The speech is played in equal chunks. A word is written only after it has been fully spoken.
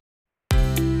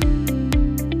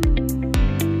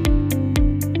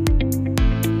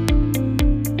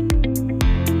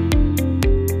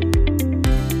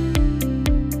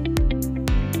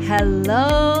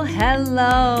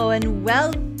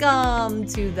welcome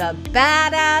to the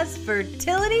Badass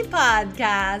Fertility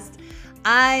Podcast.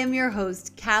 I am your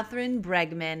host, Catherine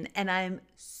Bregman, and I'm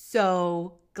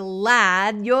so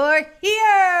glad you're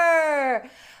here.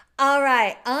 All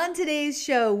right, on today's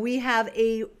show, we have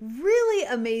a really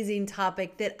amazing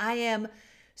topic that I am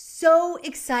so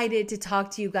excited to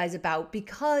talk to you guys about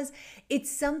because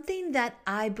it's something that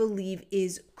I believe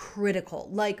is critical,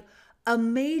 like a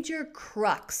major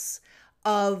crux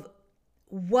of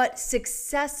what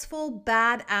successful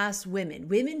badass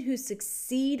women who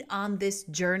succeed on this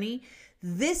journey,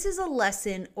 this is a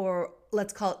lesson, or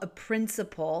let's call it a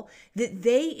principle, that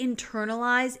they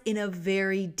internalize in a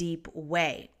very deep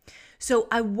way. So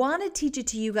I want to teach it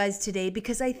to you guys today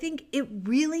because I think it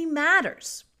really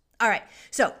matters. All right,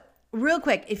 so real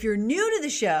quick, if you're new to the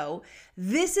show,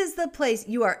 this is the place,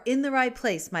 you are in the right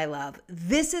place, my love.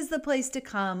 This is the place to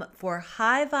come for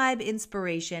high vibe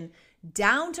inspiration,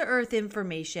 down to earth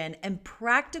information, and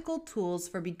practical tools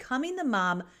for becoming the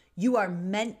mom you are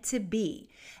meant to be.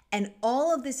 And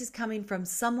all of this is coming from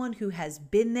someone who has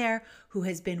been there, who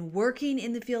has been working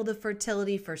in the field of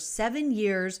fertility for 7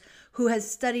 years, who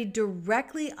has studied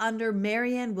directly under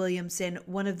Marianne Williamson,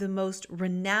 one of the most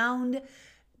renowned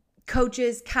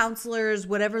coaches, counselors,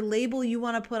 whatever label you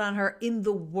want to put on her in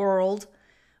the world,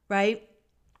 right?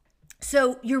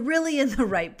 So you're really in the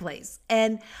right place.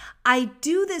 And I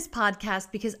do this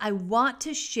podcast because I want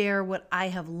to share what I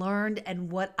have learned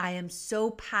and what I am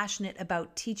so passionate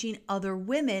about teaching other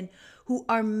women who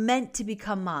are meant to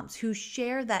become moms, who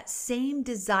share that same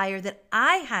desire that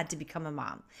I had to become a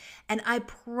mom. And I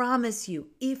promise you,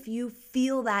 if you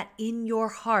feel that in your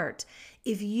heart,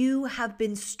 if you have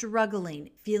been struggling,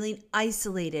 feeling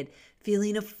isolated,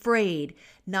 feeling afraid,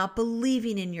 not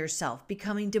believing in yourself,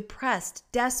 becoming depressed,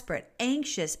 desperate,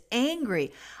 anxious,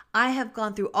 angry. I have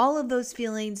gone through all of those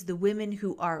feelings. The women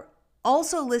who are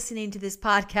also listening to this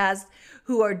podcast,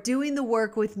 who are doing the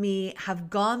work with me, have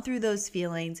gone through those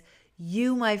feelings.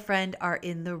 You, my friend, are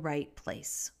in the right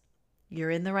place. You're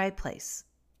in the right place.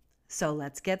 So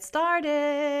let's get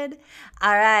started.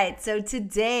 All right. So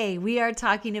today we are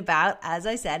talking about, as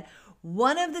I said,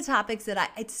 one of the topics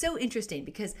that it's so interesting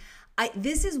because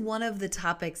this is one of the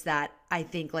topics that I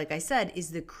think, like I said, is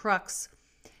the crux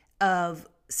of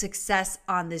success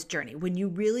on this journey. When you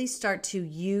really start to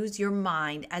use your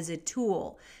mind as a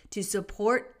tool to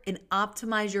support and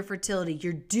optimize your fertility,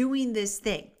 you're doing this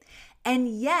thing.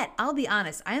 And yet, I'll be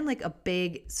honest, I am like a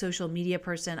big social media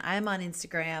person. I am on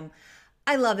Instagram.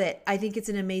 I love it. I think it's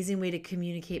an amazing way to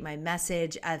communicate my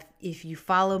message. If you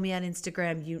follow me on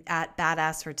Instagram, at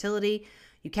Badass Fertility.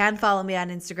 You can follow me on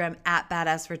Instagram at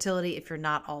Badass Fertility if you're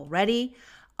not already.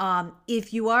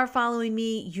 If you are following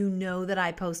me, you know that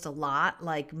I post a lot,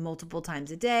 like multiple times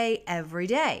a day, every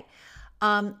day.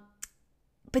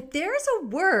 But there's a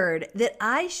word that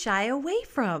I shy away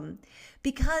from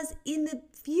because in the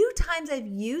few times I've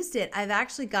used it, I've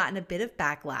actually gotten a bit of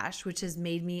backlash, which has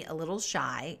made me a little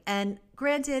shy. And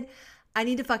granted, I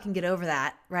need to fucking get over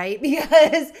that, right?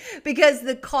 Because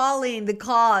the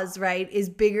cause, right, is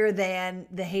bigger than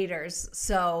the haters.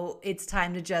 So it's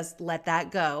time to just let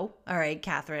that go. All right,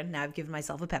 Catherine, now I've given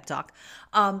myself a pep talk.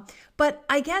 But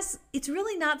I guess it's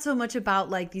really not so much about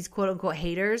like these quote unquote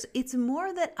haters. It's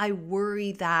more that I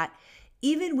worry that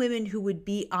even women who would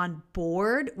be on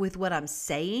board with what I'm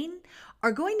saying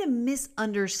are going to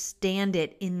misunderstand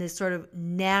it in this sort of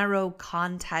narrow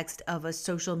context of a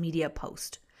social media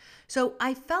post. So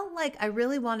I felt like I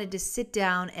really wanted to sit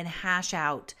down and hash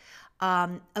out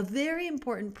a very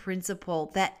important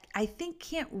principle that I think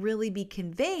can't really be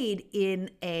conveyed in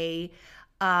a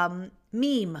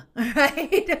meme,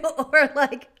 right? Or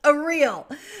like a reel.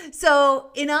 So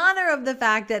in honor of the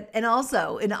fact that, and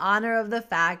also in honor of the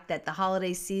fact that the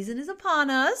holiday season is upon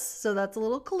us, so that's a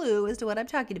little clue as to what I'm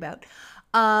talking about,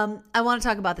 I want to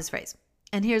talk about this phrase.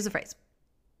 And here's the phrase.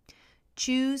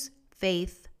 Choose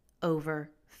faith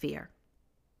over fear.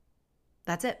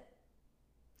 That's it.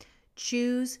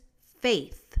 Choose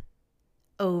faith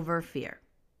over fear.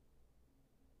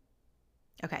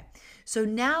 Okay, so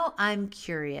now I'm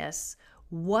curious,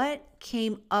 what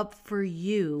came up for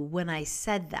you when I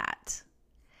said that?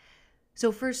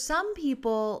 So for some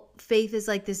people, faith is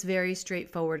like this very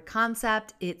straightforward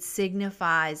concept. It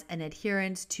signifies an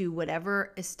adherence to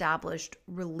whatever established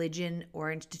religion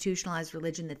or institutionalized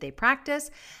religion that they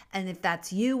practice. And if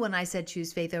that's you, when I said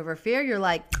choose faith over fear, you're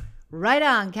like, right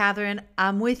on, Catherine,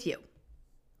 I'm with you,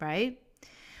 right?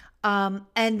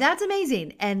 And that's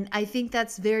amazing. And I think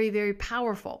that's very, very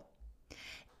powerful.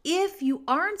 If you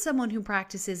aren't someone who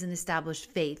practices an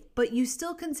established faith, but you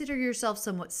still consider yourself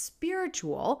somewhat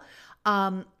spiritual,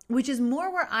 which is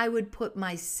more where I would put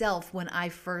myself when I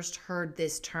first heard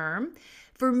this term.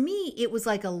 For me, it was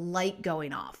like a light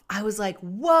going off. I was like,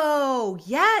 whoa,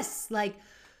 yes, like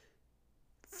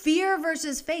fear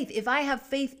versus faith. If I have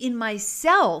faith in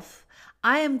myself,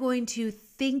 I am going to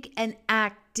think and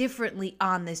act differently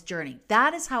on this journey.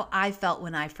 That is how I felt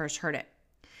when I first heard it.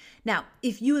 Now,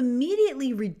 if you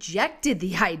immediately rejected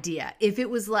the idea, if it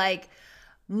was like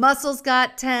muscles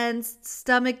got tense,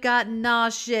 stomach got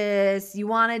nauseous, you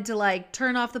wanted to like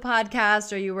turn off the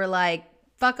podcast, or you were like,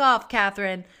 fuck off,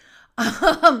 Catherine,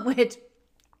 which,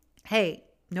 hey,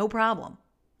 no problem,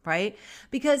 right?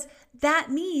 Because that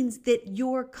means that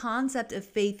your concept of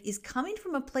faith is coming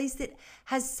from a place that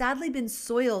has sadly been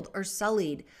soiled or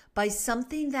sullied by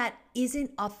something that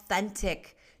isn't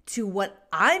authentic to what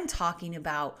I'm talking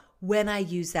about when I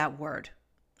use that word.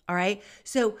 All right.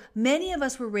 So many of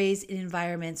us were raised in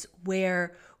environments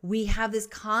where we have this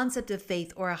concept of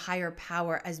faith or a higher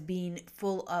power as being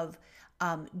full of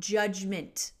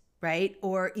judgment, right?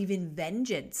 Or even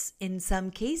vengeance in some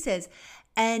cases.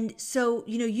 And so,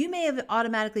 you may have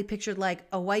automatically pictured like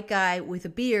a white guy with a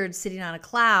beard sitting on a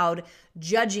cloud,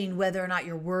 judging whether or not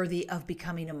you're worthy of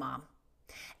becoming a mom.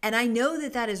 And I know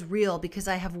that that is real because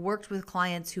I have worked with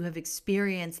clients who have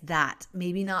experienced that,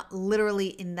 maybe not literally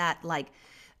in that like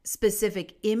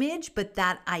specific image, but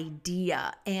that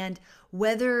idea. And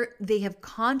whether they have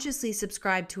consciously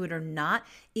subscribed to it or not,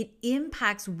 it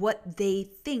impacts what they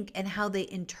think and how they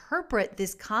interpret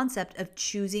this concept of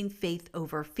choosing faith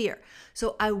over fear.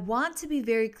 So I want to be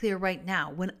very clear right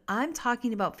now. When I'm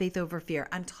talking about faith over fear,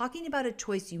 I'm talking about a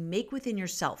choice you make within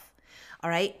yourself. All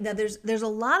right. Now, there's a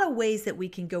lot of ways that we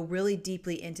can go really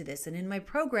deeply into this. And in my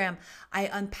program, I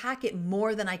unpack it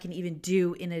more than I can even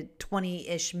do in a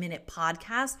 20-ish minute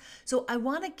podcast. So I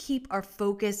want to keep our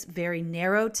focus very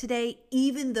narrow today,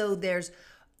 even though there's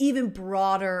even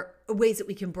broader ways that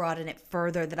we can broaden it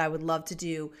further that I would love to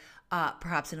do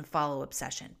perhaps in a follow-up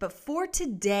session. But for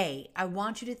today, I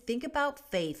want you to think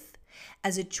about faith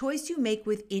as a choice you make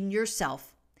within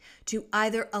yourself to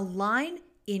either align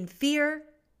in fear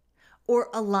or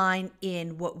align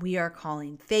in what we are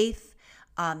calling faith.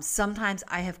 Sometimes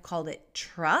I have called it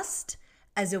trust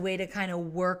as a way to kind of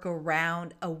work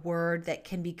around a word that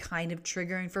can be kind of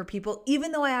triggering for people,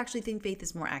 even though I actually think faith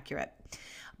is more accurate.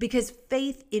 Because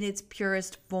faith in its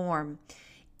purest form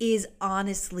is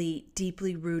honestly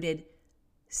deeply rooted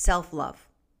self-love.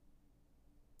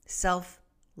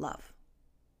 Self-love.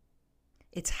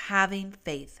 It's having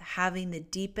faith, having the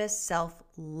deepest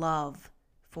self-love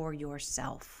for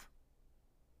yourself.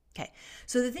 Okay,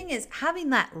 so the thing is, having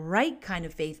that right kind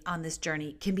of faith on this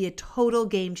journey can be a total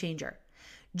game changer.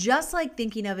 Just like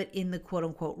thinking of it in the quote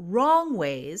unquote wrong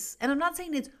ways, and I'm not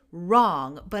saying it's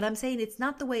wrong, but I'm saying it's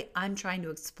not the way I'm trying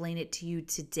to explain it to you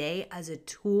today as a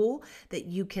tool that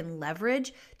you can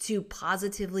leverage to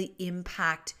positively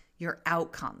impact your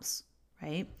outcomes,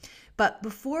 right? But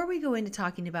before we go into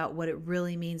talking about what it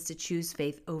really means to choose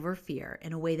faith over fear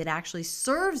in a way that actually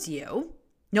serves you,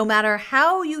 no matter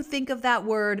how you think of that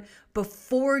word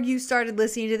before you started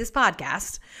listening to this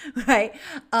podcast, right?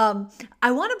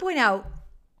 I want to point out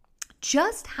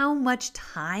just how much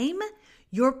time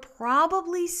you're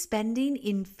probably spending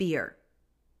in fear.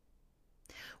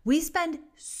 We spend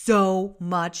so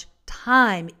much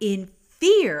time in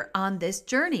fear on this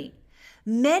journey.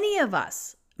 Many of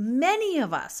us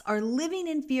are living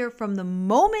in fear from the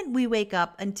moment we wake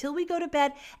up until we go to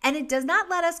bed, and it does not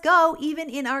let us go even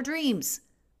in our dreams.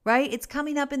 Right? It's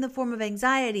coming up in the form of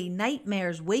anxiety,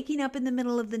 nightmares, waking up in the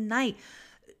middle of the night,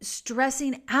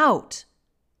 stressing out.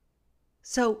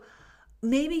 So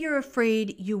maybe you're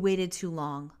afraid you waited too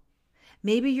long.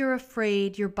 Maybe you're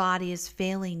afraid your body is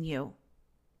failing you.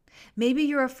 Maybe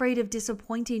you're afraid of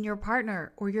disappointing your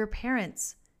partner or your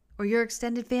parents or your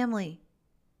extended family.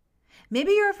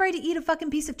 Maybe you're afraid to eat a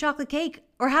fucking piece of chocolate cake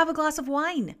or have a glass of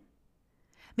wine.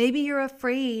 Maybe you're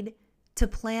afraid to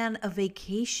plan a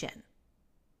vacation.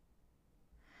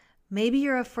 Maybe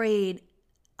you're afraid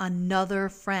another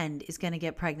friend is going to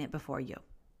get pregnant before you.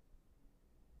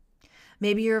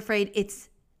 Maybe you're afraid it's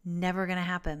never going to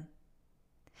happen.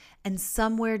 And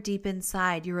somewhere deep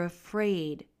inside, you're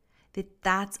afraid that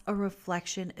that's a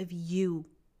reflection of you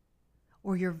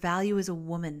or your value as a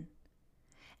woman,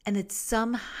 and that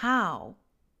somehow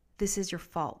this is your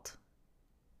fault.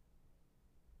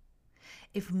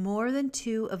 If more than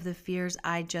 2 of the fears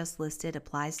I just listed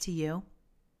applies to you,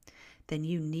 then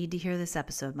you need to hear this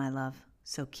episode, my love.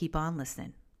 So keep on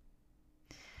listening.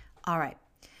 All right.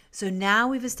 So now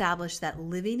we've established that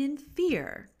living in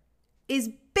fear is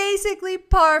basically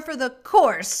par for the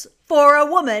course for a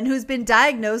woman who's been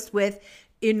diagnosed with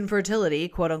infertility,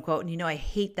 quote unquote. And I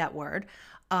hate that word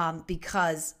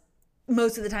because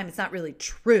most of the time it's not really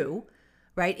true,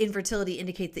 right? Infertility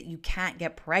indicates that you can't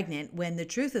get pregnant, when the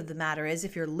truth of the matter is,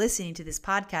 if you're listening to this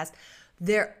podcast,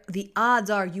 the odds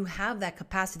are you have that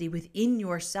capacity within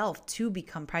yourself to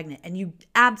become pregnant, and you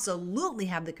absolutely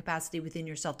have the capacity within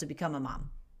yourself to become a mom,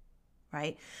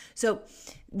 right? So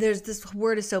this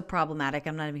word is so problematic.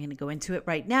 I'm not even going to go into it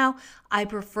right now. I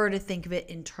prefer to think of it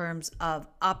in terms of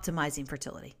optimizing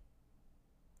fertility,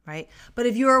 right? But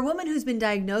if you're a woman who's been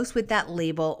diagnosed with that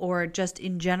label, or just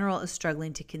in general is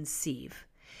struggling to conceive,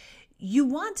 you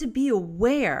want to be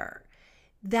aware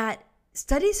that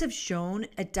studies have shown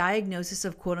a diagnosis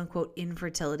of quote unquote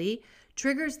infertility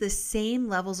triggers the same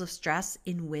levels of stress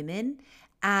in women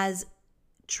as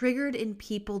triggered in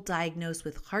people diagnosed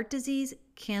with heart disease,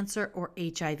 cancer, or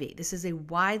HIV. This is a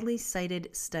widely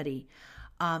cited study.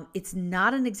 It's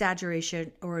not an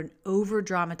exaggeration or an over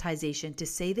dramatization to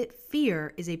say that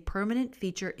fear is a permanent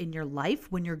feature in your life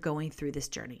when you're going through this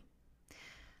journey.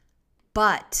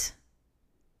 But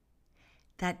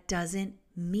that doesn't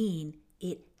mean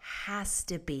it has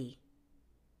to be.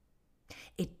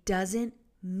 It doesn't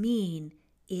mean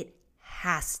it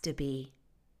has to be.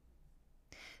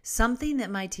 Something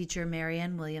that my teacher,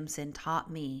 Marianne Williamson,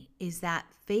 taught me is that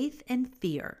faith and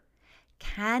fear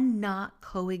cannot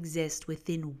coexist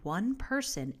within one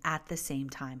person at the same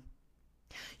time.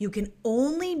 You can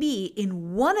only be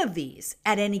in one of these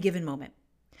at any given moment.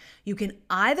 You can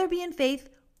either be in faith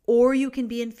or you can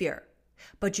be in fear,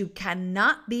 but you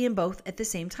cannot be in both at the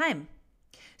same time.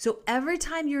 So every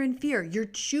time you're in fear, you're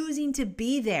choosing to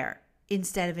be there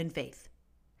instead of in faith.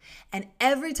 And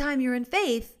every time you're in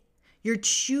faith, you're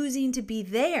choosing to be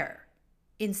there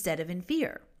instead of in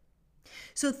fear.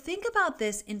 So think about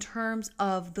this in terms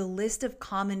of the list of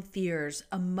common fears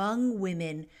among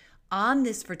women on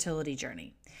this fertility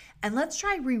journey. And let's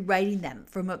try rewriting them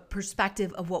from a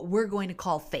perspective of what we're going to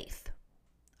call faith.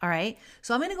 All right.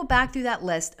 So I'm going to go back through that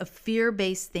list of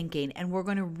fear-based thinking, and we're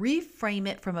going to reframe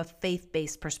it from a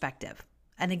faith-based perspective.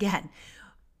 And again,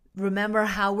 remember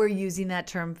how we're using that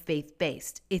term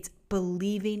faith-based. It's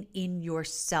believing in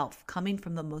yourself, coming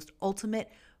from the most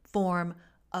ultimate form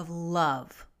of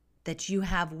love that you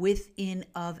have within,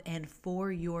 of, and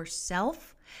for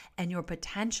yourself, and your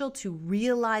potential to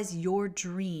realize your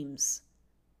dreams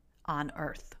on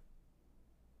earth.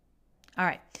 All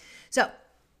right. So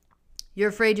you're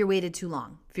afraid you waited too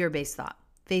long. Fear-based thought.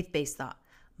 Faith-based thought.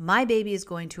 My baby is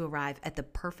going to arrive at the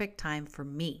perfect time for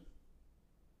me.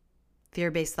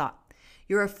 Fear-based thought.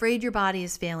 You're afraid your body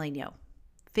is failing you.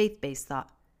 Faith-based thought.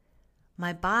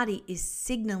 My body is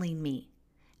signaling me,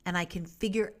 and I can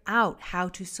figure out how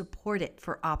to support it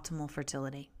for optimal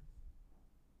fertility.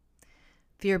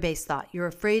 Fear-based thought. You're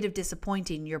afraid of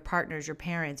disappointing your partners, your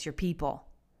parents, your people.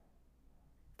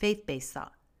 Faith-based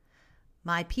thought.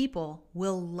 My people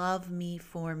will love me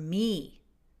for me.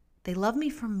 They love me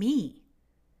for me,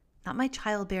 not my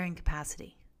childbearing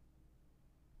capacity.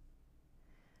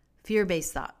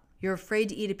 Fear-based thought. You're afraid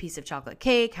to eat a piece of chocolate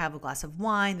cake, have a glass of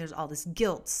wine. There's all this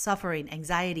guilt, suffering,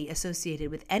 anxiety associated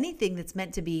with anything that's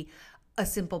meant to be a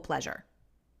simple pleasure,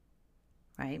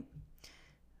 right?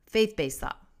 Faith-based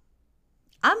thought.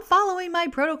 I'm following my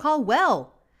protocol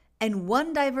well, and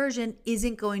one diversion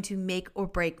isn't going to make or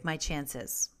break my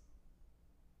chances.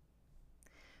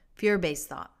 Fear-based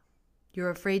thought.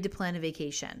 You're afraid to plan a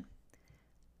vacation.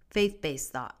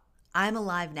 Faith-based thought. I'm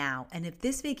alive now, and if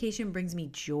this vacation brings me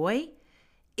joy,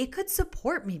 it could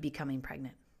support me becoming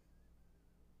pregnant.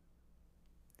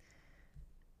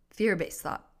 Fear-based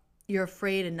thought. You're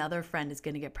afraid another friend is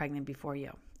going to get pregnant before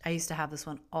you. I used to have this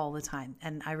one all the time,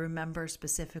 and I remember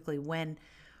specifically when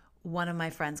one of my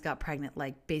friends got pregnant,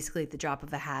 like basically at the drop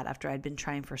of a hat after I'd been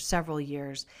trying for several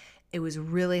years. It was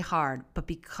really hard, but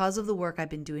because of the work I've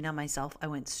been doing on myself, I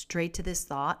went straight to this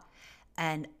thought,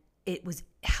 and it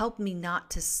helped me not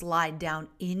to slide down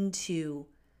into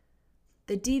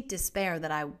the deep despair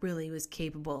that I really was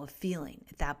capable of feeling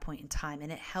at that point in time.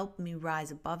 And it helped me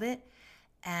rise above it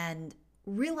and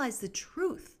realize the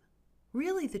truth,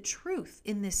 really the truth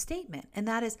in this statement. And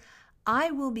that is,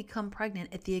 I will become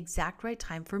pregnant at the exact right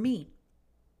time for me.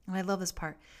 And I love this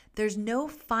part. There's no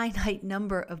finite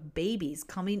number of babies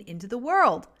coming into the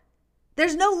world.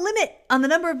 There's no limit on the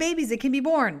number of babies that can be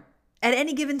born at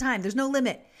any given time. There's no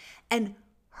limit. And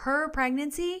her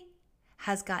pregnancy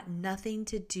has got nothing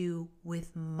to do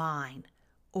with mine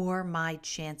or my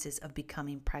chances of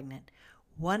becoming pregnant.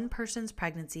 One person's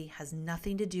pregnancy has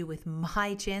nothing to do with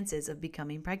my chances of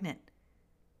becoming pregnant.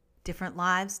 Different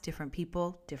lives, different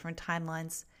people, different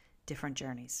timelines, different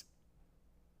journeys.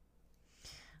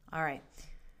 All right.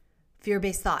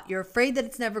 Fear-based thought. You're afraid that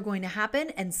it's never going to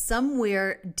happen, and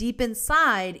somewhere deep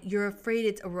inside, you're afraid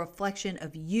it's a reflection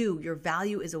of you, your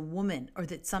value as a woman, or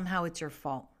that somehow it's your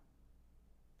fault.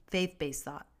 Faith-based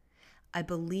thought. I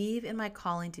believe in my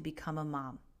calling to become a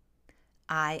mom.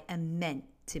 I am meant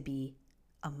to be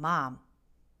a mom.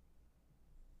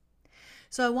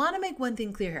 So I want to make one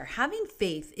thing clear here. Having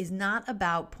faith is not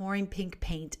about pouring pink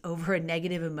paint over a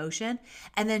negative emotion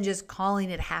and then just calling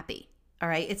it happy. All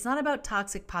right. It's not about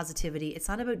toxic positivity. It's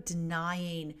not about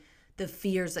denying the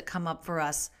fears that come up for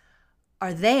us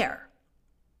are there.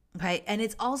 Okay. And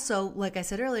it's also, like I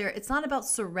said earlier, it's not about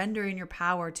surrendering your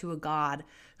power to a God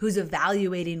who's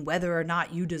evaluating whether or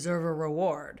not you deserve a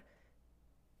reward.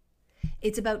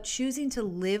 It's about choosing to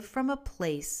live from a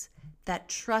place that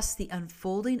trusts the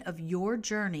unfolding of your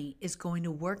journey is going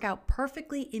to work out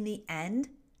perfectly in the end,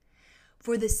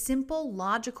 for the simple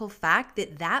logical fact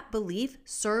that that belief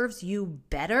serves you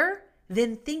better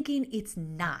than thinking it's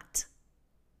not.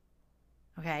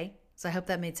 Okay? So I hope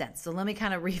that made sense. So let me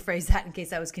kind of rephrase that in case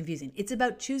that was confusing. It's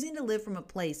about choosing to live from a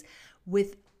place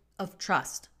of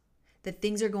trust that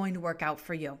things are going to work out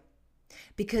for you.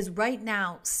 Because right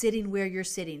now, sitting where you're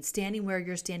sitting, standing where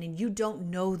you're standing, you don't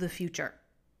know the future.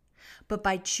 But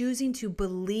by choosing to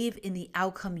believe in the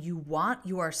outcome you want,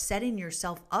 you are setting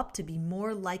yourself up to be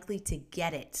more likely to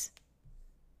get it.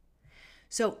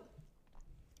 So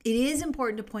it is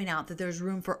important to point out that there's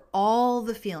room for all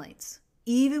the feelings,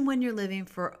 even when you're living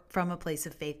from a place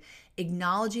of faith.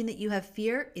 Acknowledging that you have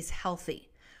fear is healthy.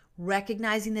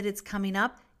 Recognizing that it's coming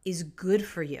up is good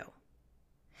for you.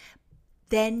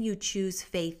 Then you choose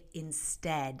faith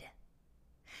instead.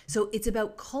 So it's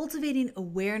about cultivating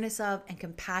awareness of and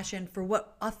compassion for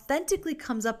what authentically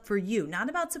comes up for you, not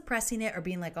about suppressing it or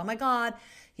being like, oh my God,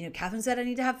 Catherine said I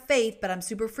need to have faith, but I'm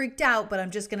super freaked out, but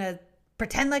I'm just going to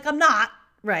pretend like I'm not,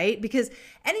 right? Because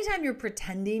anytime you're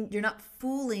pretending, you're not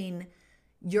fooling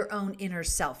your own inner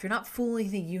self. You're not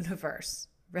fooling the universe,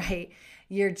 right?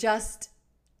 You're just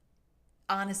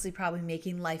honestly probably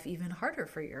making life even harder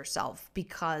for yourself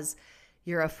because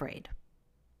you're afraid.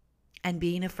 And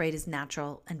being afraid is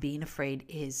natural, and being afraid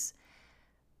is,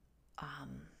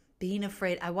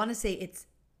 I want to say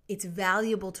it's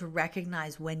valuable to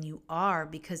recognize when you are,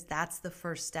 because that's the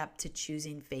first step to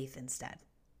choosing faith instead.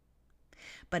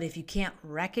 But if you can't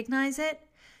recognize it,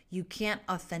 you can't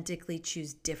authentically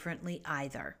choose differently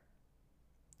either.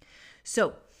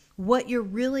 So what you're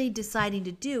really deciding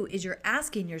to do is you're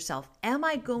asking yourself, am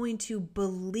I going to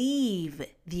believe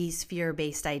these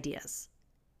fear-based ideas?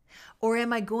 Or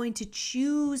am I going to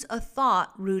choose a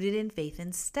thought rooted in faith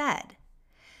instead?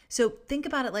 So think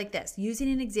about it like this, using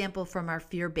an example from our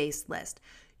fear-based list.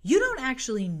 You don't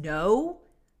actually know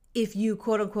if you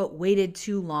quote unquote waited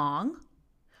too long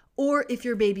or if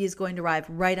your baby is going to arrive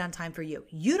right on time for you.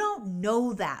 You don't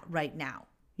know that right now.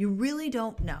 You really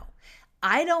don't know.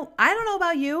 I don't know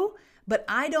about you, but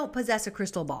I don't possess a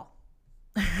crystal ball,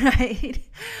 right?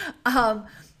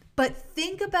 But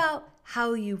think about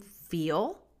how you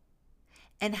feel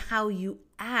and how you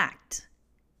act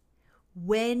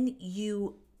when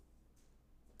you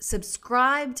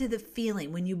subscribe to the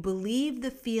feeling, when you believe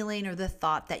the feeling or the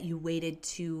thought that you waited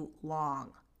too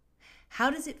long.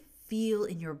 How does it feel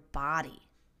in your body?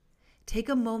 Take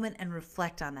a moment and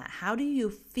reflect on that. How do you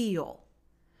feel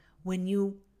when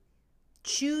you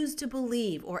choose to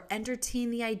believe or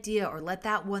entertain the idea or let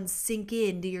that one sink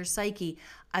into your psyche,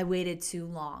 I waited too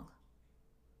long?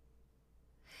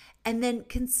 And then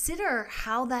consider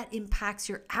how that impacts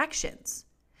your actions.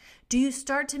 Do you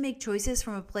start to make choices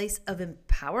from a place of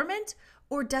empowerment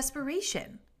or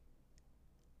desperation?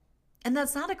 And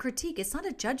that's not a critique. It's not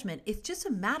a judgment. It's just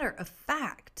a matter of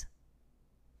fact.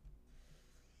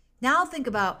 Now think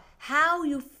about how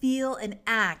you feel and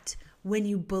act when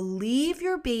you believe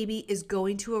your baby is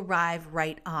going to arrive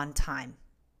right on time.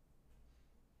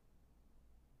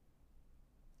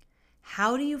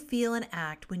 How do you feel and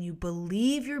act when you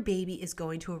believe your baby is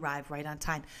going to arrive right on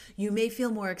time? You may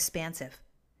feel more expansive.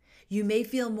 You may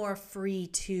feel more free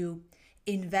to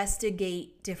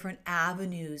investigate different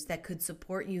avenues that could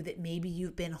support you that maybe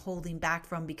you've been holding back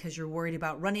from because you're worried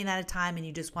about running out of time and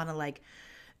you just want to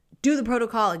do the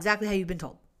protocol exactly how you've been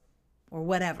told or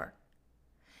whatever.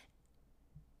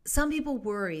 Some people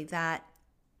worry that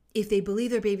if they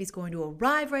believe their baby's going to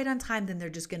arrive right on time, then they're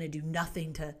just going to do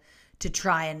nothing to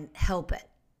try and help it.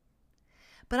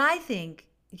 But I think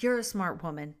you're a smart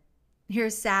woman. You're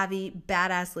a savvy,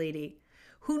 badass lady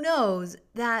who knows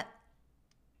that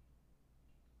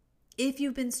if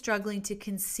you've been struggling to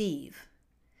conceive,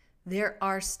 there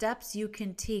are steps you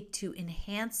can take to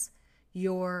enhance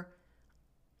your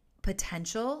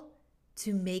potential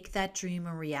to make that dream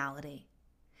a reality.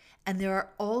 And there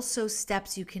are also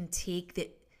steps you can take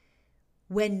that,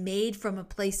 when made from a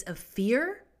place of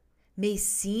fear, may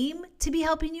seem to be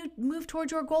helping you move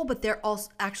towards your goal, but they're also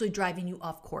actually driving you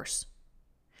off course.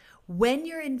 When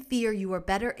you're in fear, you are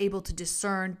better able to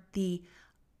discern the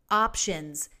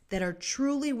options that are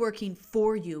truly working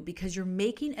for you because you're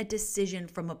making a decision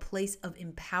from a place of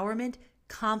empowerment,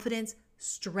 confidence,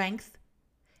 strength,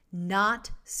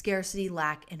 not scarcity,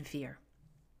 lack, and fear.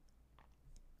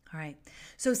 All right.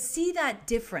 So see that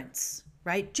difference,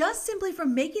 right? Just simply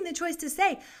from making the choice to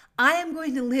say, I am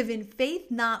going to live in faith,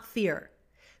 not fear.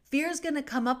 Fear is going to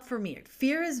come up for me.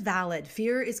 Fear is valid.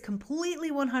 Fear is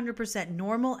completely 100%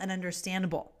 normal and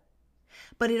understandable.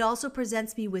 But it also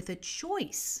presents me with a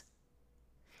choice.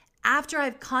 After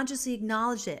I've consciously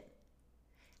acknowledged it,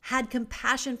 had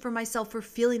compassion for myself for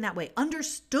feeling that way,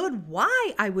 understood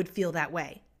why I would feel that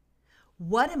way,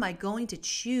 what am I going to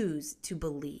choose to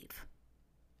believe?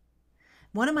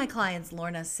 One of my clients,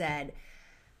 Lorna, said,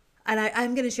 and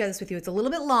I'm going to share this with you. It's a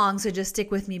little bit long, so just stick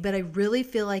with me, but I really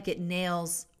feel like it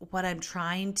nails what I'm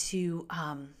trying to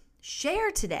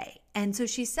share today. And so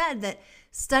she said that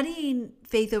studying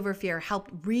faith over fear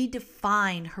helped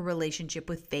redefine her relationship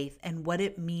with faith and what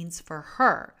it means for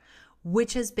her,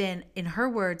 which has been, in her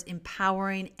words,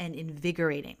 empowering and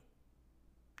invigorating.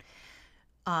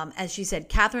 As she said,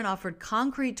 Catherine offered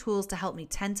concrete tools to help me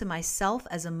tend to myself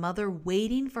as a mother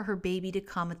waiting for her baby to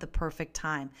come at the perfect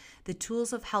time. The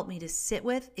tools have helped me to sit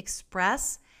with,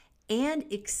 express, and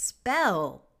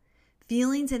expel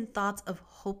feelings and thoughts of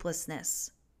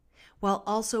hopelessness, while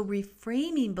also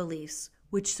reframing beliefs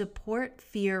which support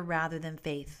fear rather than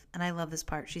faith. And I love this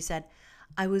part. She said,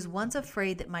 I was once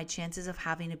afraid that my chances of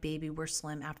having a baby were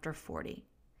slim after 40.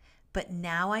 But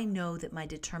now I know that my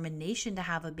determination to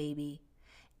have a baby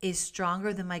is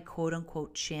stronger than my quote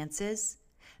unquote chances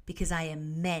because I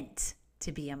am meant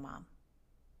to be a mom.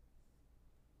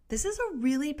 This is a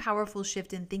really powerful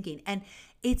shift in thinking. And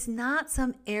it's not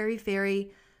some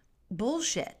airy-fairy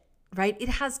bullshit, right? It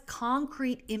has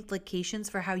concrete implications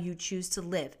for how you choose to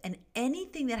live. And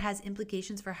anything that has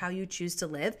implications for how you choose to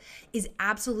live is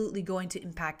absolutely going to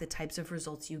impact the types of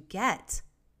results you get,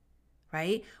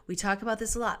 right? We talk about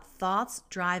this a lot. Thoughts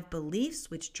drive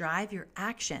beliefs, which drive your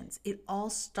actions. It all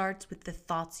starts with the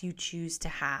thoughts you choose to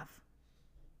have.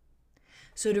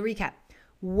 So to recap,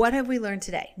 what have we learned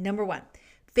today? Number one,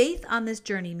 faith on this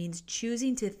journey means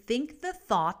choosing to think the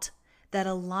thought that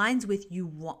aligns with you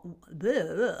want.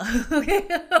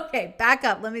 Okay, back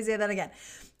up. Let me say that again.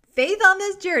 Faith on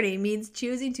this journey means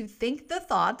choosing to think the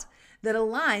thought that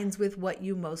aligns with what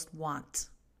you most want.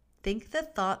 Think the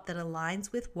thought that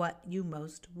aligns with what you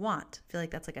most want. I feel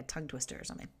like that's like a tongue twister or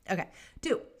something. Okay.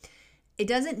 2, it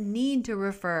doesn't need to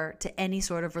refer to any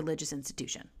sort of religious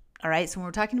institution. All right. So when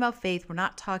we're talking about faith, we're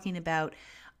not talking about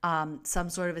some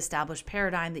sort of established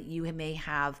paradigm that you may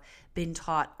have been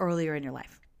taught earlier in your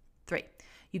life. 3,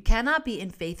 you cannot be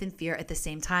in faith and fear at the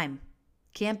same time.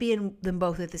 Can't be in them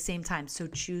both at the same time. So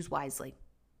choose wisely.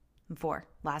 And 4,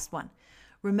 last one.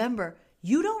 Remember,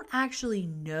 you don't actually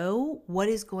know what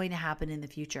is going to happen in the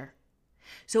future.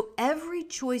 So every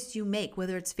choice you make,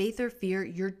 whether it's faith or fear,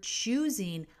 you're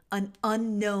choosing an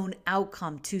unknown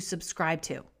outcome to subscribe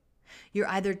to. You're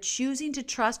either choosing to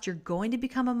trust you're going to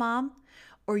become a mom,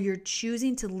 or you're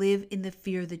choosing to live in the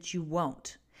fear that you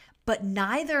won't. But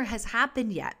neither has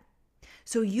happened yet.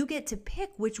 So you get to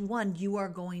pick which one you are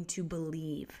going to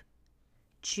believe.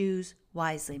 Choose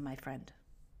wisely, my friend.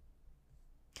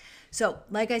 So,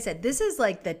 like I said, this is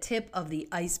like the tip of the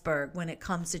iceberg when it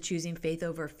comes to choosing faith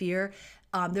over fear.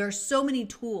 There are so many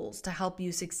tools to help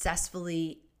you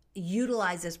successfully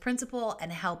utilize this principle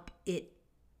and help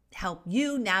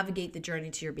you navigate the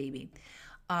journey to your baby.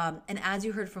 And as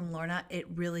you heard from Lorna, it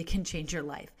really can change your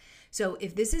life. So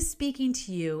if this is speaking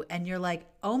to you and you're like,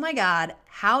 oh my God,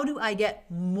 how do I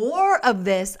get more of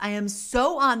this? I am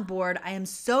so on board. I am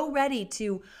so ready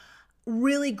to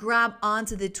really grab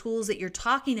onto the tools that you're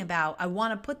talking about. I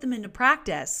want to put them into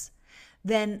practice.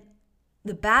 Then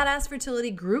the Badass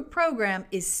Fertility Group Program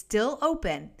is still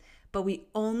open, but we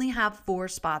only have 4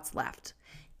 spots left.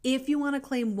 If you want to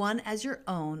claim one as your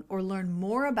own or learn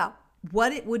more about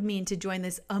what it would mean to join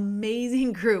this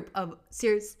amazing group of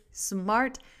serious,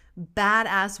 smart,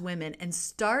 badass women and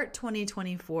start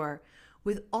 2024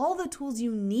 with all the tools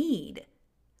you need,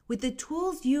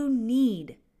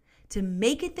 to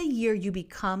make it the year you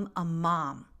become a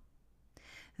mom.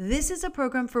 This is a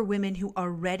program for women who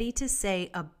are ready to say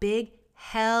a big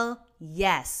hell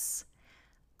yes.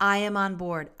 I am on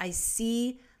board. I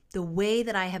see The way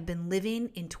that I have been living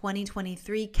in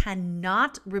 2023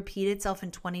 cannot repeat itself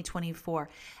in 2024.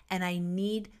 And I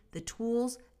need the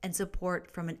tools and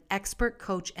support from an expert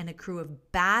coach and a crew of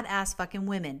badass fucking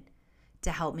women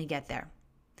to help me get there.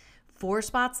 4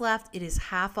 spots left. It is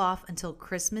half off until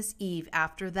Christmas Eve.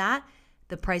 After that,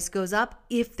 the price goes up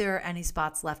if there are any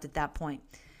spots left at that point.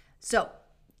 So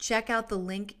check out the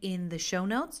link in the show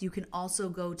notes. You can also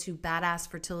go to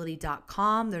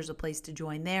badassfertility.com. There's a place to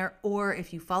join there. Or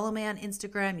if you follow me on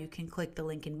Instagram, you can click the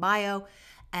link in bio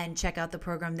and check out the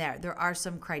program there. There are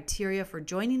some criteria for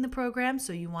joining the program,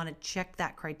 so you want to check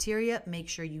that criteria. Make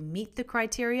sure you meet the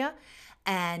criteria.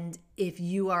 And if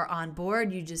you are on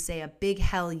board, you just say a big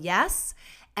hell yes,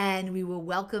 and we will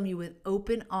welcome you with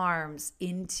open arms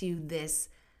into this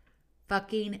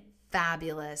fucking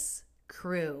fabulous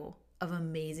crew of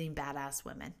amazing badass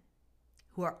women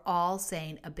who are all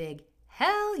saying a big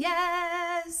hell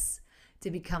yes to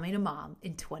becoming a mom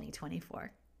in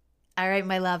 2024. All right,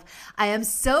 my love, I am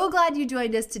so glad you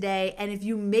joined us today. And if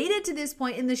you made it to this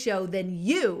point in the show, then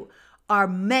you are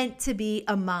meant to be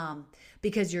a mom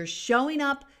because you're showing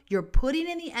up, you're putting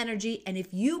in the energy, and if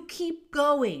you keep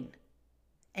going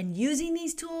and using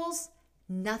these tools,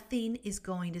 nothing is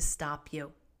going to stop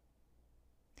you.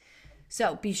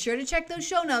 So be sure to check those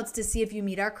show notes to see if you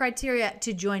meet our criteria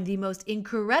to join the most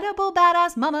incredible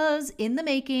badass mamas in the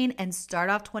making and start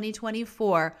off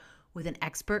 2024 with an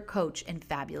expert coach and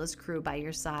fabulous crew by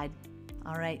your side.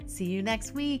 All right, see you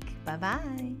next week.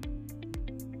 Bye-bye.